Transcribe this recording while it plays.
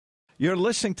You're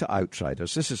listening to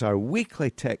Outriders. This is our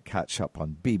weekly tech catch-up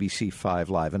on BBC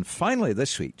 5 Live. And finally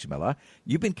this week, Jamillah,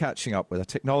 you've been catching up with a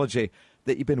technology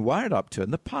that you've been wired up to in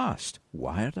the past.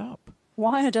 Wired up.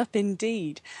 Wired up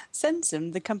indeed.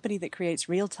 Sensum, the company that creates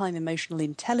real-time emotional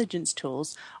intelligence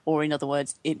tools, or in other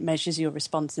words, it measures your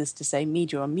responses to, say,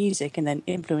 media or music and then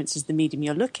influences the medium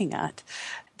you're looking at.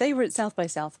 They were at South by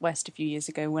Southwest a few years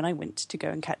ago when I went to go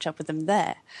and catch up with them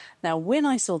there. Now, when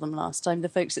I saw them last time, the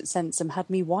folks at Sensum had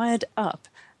me wired up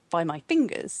by my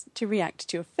fingers to react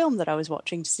to a film that I was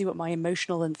watching to see what my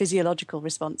emotional and physiological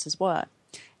responses were.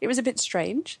 It was a bit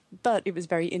strange, but it was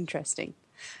very interesting.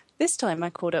 This time I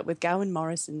caught up with Gawain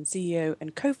Morrison, CEO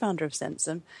and co-founder of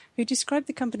Sensum, who described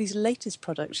the company's latest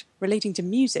product relating to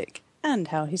music and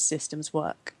how his systems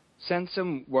work.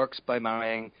 Sensum works by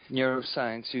marrying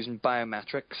neuroscience using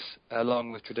biometrics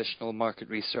along with traditional market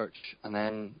research, and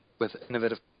then with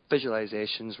innovative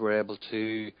visualizations we're able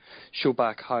to show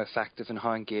back how effective and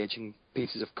how engaging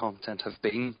pieces of content have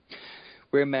been.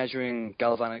 We're measuring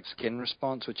galvanic skin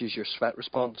response, which is your sweat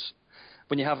response.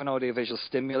 When you have an audiovisual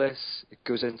stimulus, it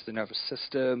goes into the nervous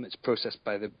system, it's processed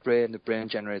by the brain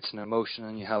generates an emotion,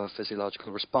 and you have a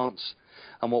physiological response.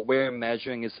 And what we're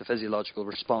measuring is the physiological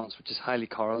response, which is highly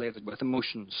correlated with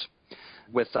emotions.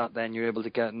 With that, then, you're able to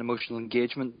get an emotional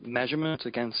engagement measurement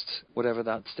against whatever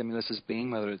that stimulus has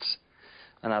been, whether it's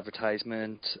an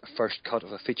advertisement, a first cut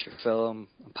of a feature film,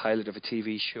 a pilot of a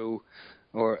TV show,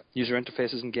 or user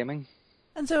interfaces in gaming.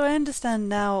 And so I understand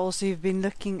now also you've been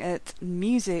looking at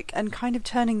music and kind of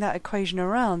turning that equation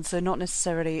around, so not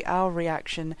necessarily our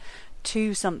reaction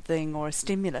to something or a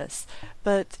stimulus,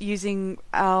 but using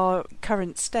our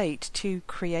current state to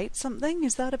create something.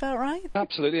 Is that about right?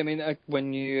 Absolutely. I mean,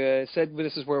 when you said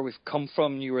this is where we've come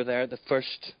from, you were there. The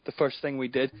first thing we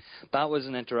did, that was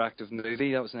an interactive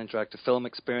movie. That was an interactive film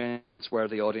experience where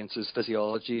the audience's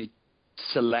physiology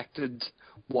selected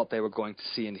what they were going to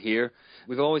see and hear.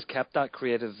 We've always kept that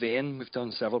creative vein. We've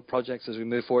done several projects as we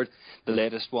move forward. The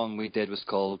latest one we did was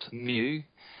called Mew,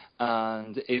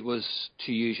 and it was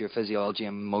to use your physiology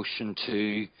and motion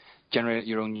to generate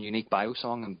your own unique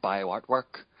bio-song and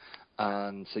bio-artwork,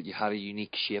 and so you had a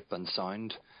unique shape and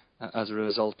sound as a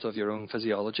result of your own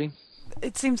physiology.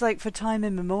 It seems like for time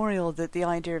immemorial that the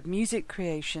idea of music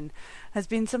creation has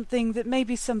been something that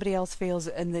maybe somebody else feels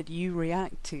and that you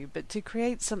react to, but to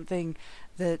create something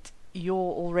that you're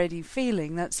already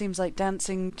feeling, that seems like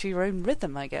dancing to your own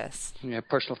rhythm, I guess. Yeah,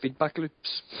 personal feedback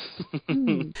loops.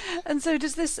 And so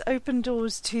does this open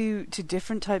doors to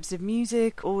different types of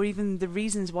music, or even the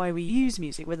reasons why we use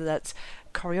music, whether that's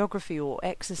choreography or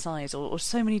exercise or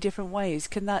so many different ways?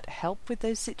 Can that help with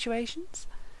those situations?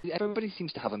 Everybody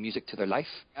seems to have a music to their life.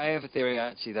 I have a theory,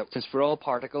 actually, that since we're all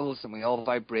particles and we all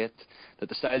vibrate, that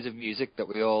the styles of music that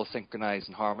we all synchronise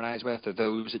and harmonise with are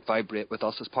those that vibrate with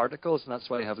us as particles, and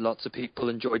that's why I have lots of people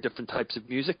enjoy different types of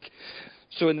music.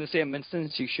 So in the same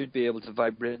instance, you should be able to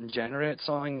vibrate and generate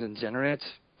sound and generate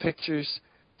pictures.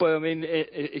 But I mean,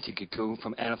 you could go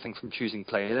from anything from choosing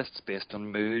playlists based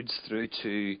on moods through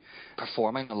to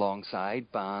performing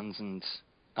alongside bands and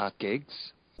at gigs.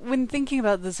 When thinking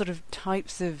about the sort of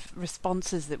types of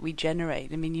responses that we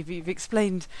generate, I mean, you've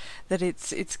explained that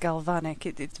it's galvanic,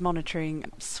 it's monitoring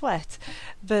sweat,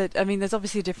 but I mean, there's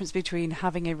obviously a difference between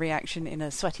having a reaction in a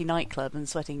sweaty nightclub and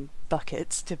sweating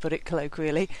buckets, to put it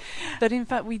colloquially. But in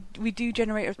fact, we do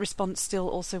generate a response still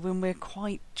also when we're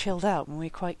quite chilled out, when we're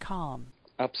quite calm.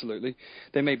 Absolutely.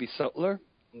 They may be subtler,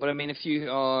 but I mean, if you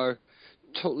are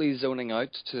totally zoning out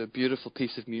to a beautiful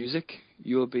piece of music,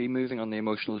 you'll be moving on the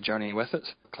emotional journey with it.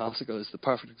 Classical is the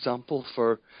perfect example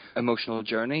for emotional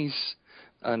journeys,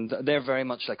 and they're very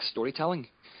much like storytelling.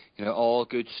 You know, all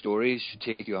good stories should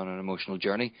take you on an emotional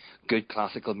journey. Good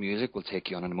classical music will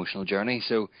take you on an emotional journey.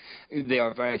 So they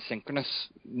are very synchronous,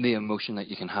 the emotion that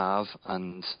you can have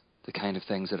and the kind of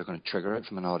things that are going to trigger it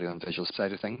from an audio and visual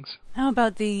side of things. How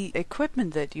about the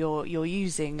equipment that you're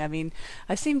using? I mean,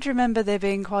 I seem to remember there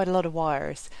being quite a lot of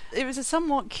wires. It was a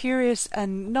somewhat curious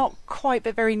and not quite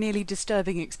but very nearly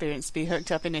disturbing experience to be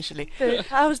hooked up initially.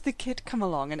 How's the kit come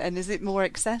along, and is it more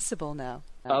accessible now?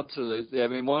 Absolutely. I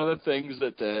mean, one of the things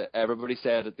that everybody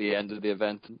said at the end of the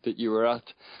event that you were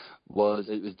at was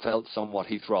it felt somewhat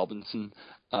Heath Robinson,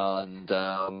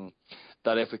 and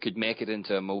that if we could make it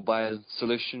into a mobile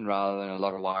solution rather than a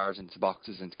lot of wires into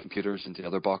boxes, into computers, into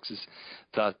other boxes,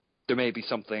 that there may be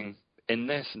something in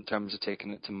this in terms of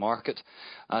taking it to market.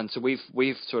 And so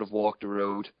we've sort of walked the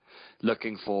road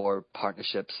looking for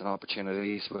partnerships and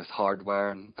opportunities with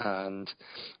hardware, and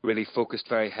really focused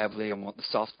very heavily on what the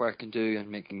software can do and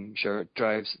making sure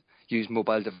it use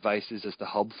mobile devices as the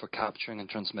hub for capturing and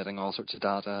transmitting all sorts of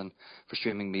data and for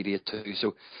streaming media too.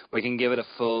 So we can give it a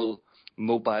full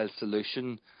mobile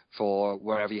solution for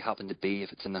wherever you happen to be,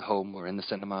 if it's in the home or in the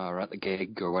cinema or at the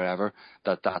gig or wherever,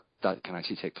 that can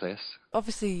actually take place.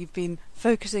 Obviously, you've been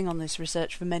focusing on this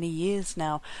research for many years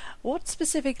now. What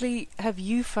specifically have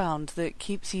you found that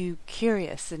keeps you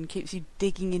curious and keeps you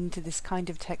digging into this kind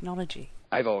of technology?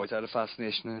 I've always had a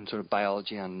fascination in sort of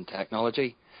biology and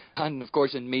technology, and of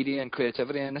course in media and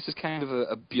creativity, and this is kind of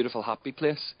a beautiful, happy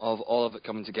place of all of it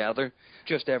coming together.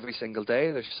 Just every single day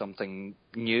there's something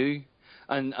new.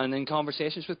 And in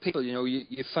conversations with people,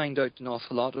 you find out an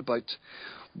awful lot about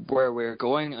where we're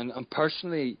going. And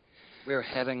personally, we're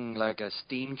heading like a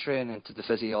steam train into the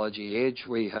physiology age.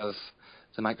 We have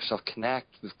the Microsoft Kinect,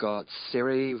 we've got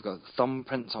Siri, we've got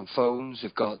thumbprints on phones,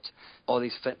 we've got all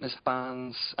these fitness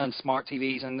bands and smart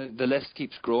TVs, and the list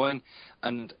keeps growing.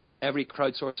 And every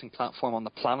crowdsourcing platform on the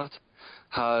planet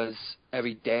has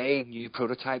every day new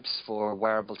prototypes for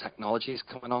wearable technologies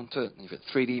coming onto it. You've got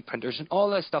 3D printers and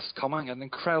all this stuff's coming at an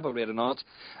incredible rate of knots,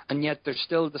 and yet there's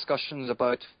still discussions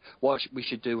about what we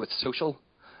should do with social,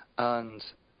 and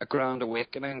a grand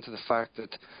awakening to the fact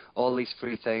that all these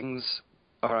free things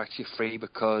are actually free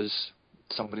because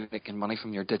somebody's making money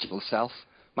from your digital self.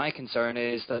 My concern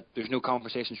is that there's no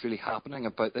conversations really happening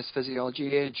about this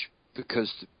physiology age,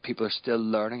 because people are still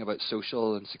learning about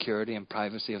social and security and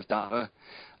privacy of data.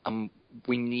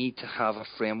 We need to have a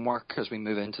framework as we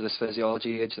move into this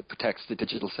physiology age that protects the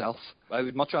digital self. I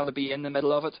would much rather be in the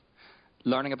middle of it,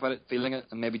 learning about it, feeling it,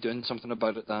 and maybe doing something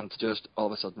about it, than to just all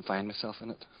of a sudden find myself in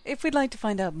it. If we'd like to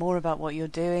find out more about what you're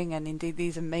doing and indeed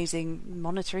these amazing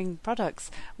monitoring products,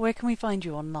 where can we find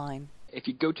you online? If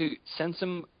you go to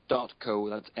sensum.co,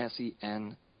 that's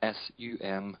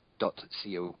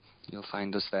sensum.co, you'll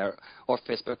find us there, or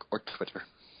Facebook or Twitter.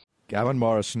 Gawain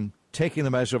Morrison, taking the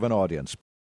measure of an audience.